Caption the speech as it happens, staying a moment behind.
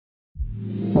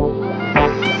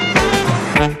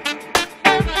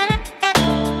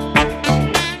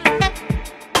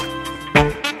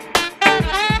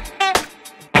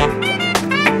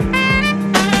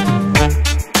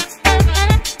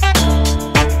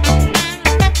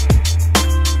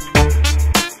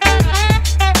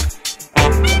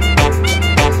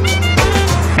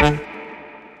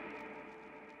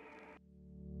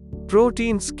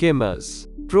Protein skimmers.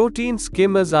 Protein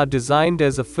skimmers are designed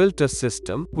as a filter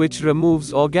system, which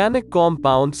removes organic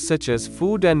compounds such as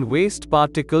food and waste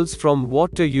particles from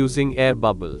water using air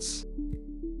bubbles.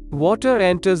 Water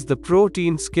enters the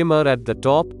protein skimmer at the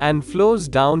top, and flows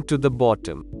down to the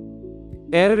bottom.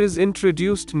 Air is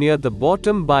introduced near the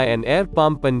bottom by an air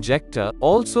pump injector,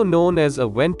 also known as a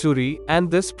venturi, and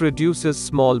this produces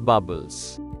small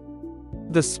bubbles.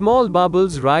 The small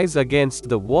bubbles rise against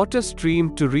the water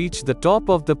stream to reach the top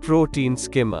of the protein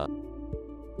skimmer.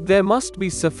 There must be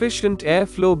sufficient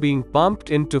airflow being pumped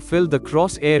in to fill the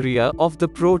cross area of the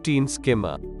protein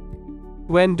skimmer.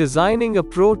 When designing a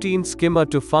protein skimmer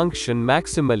to function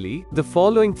maximally, the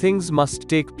following things must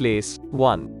take place.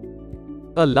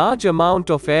 1. A large amount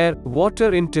of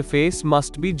air-water interface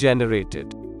must be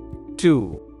generated.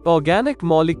 2. Organic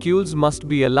molecules must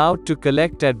be allowed to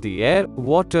collect at the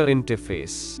air-water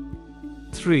interface.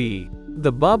 3.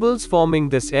 The bubbles forming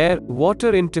this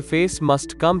air-water interface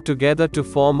must come together to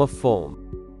form a foam.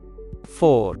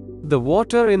 4. The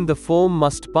water in the foam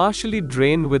must partially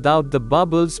drain without the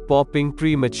bubbles popping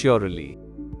prematurely.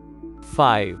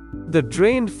 5. The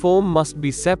drained foam must be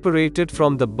separated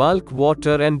from the bulk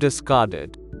water and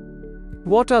discarded.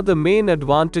 What are the main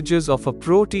advantages of a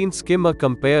protein skimmer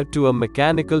compared to a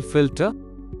mechanical filter?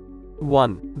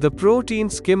 1. The protein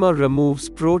skimmer removes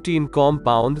protein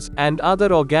compounds and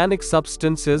other organic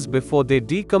substances before they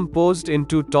decomposed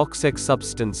into toxic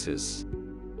substances.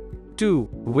 2.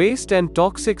 Waste and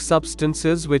toxic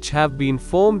substances which have been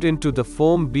formed into the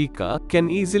foam beaker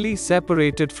can easily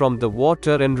separated from the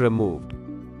water and removed.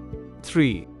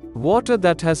 3. Water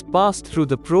that has passed through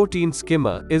the protein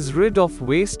skimmer is rid of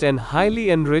waste and highly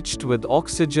enriched with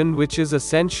oxygen, which is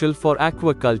essential for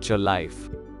aquaculture life.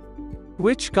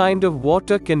 Which kind of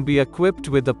water can be equipped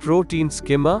with a protein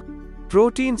skimmer?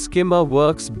 Protein skimmer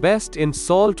works best in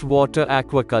saltwater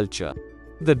aquaculture.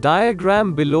 The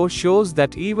diagram below shows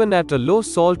that even at a low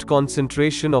salt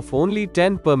concentration of only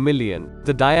 10 per million,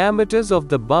 the diameters of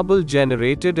the bubble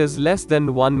generated is less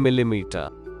than 1 millimeter.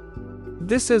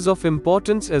 This is of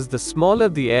importance as the smaller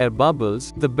the air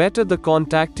bubbles, the better the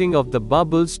contacting of the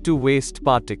bubbles to waste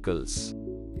particles.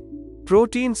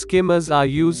 Protein skimmers are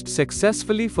used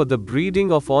successfully for the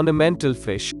breeding of ornamental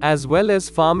fish, as well as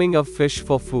farming of fish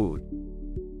for food.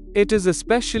 It is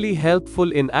especially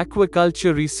helpful in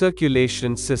aquaculture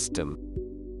recirculation system.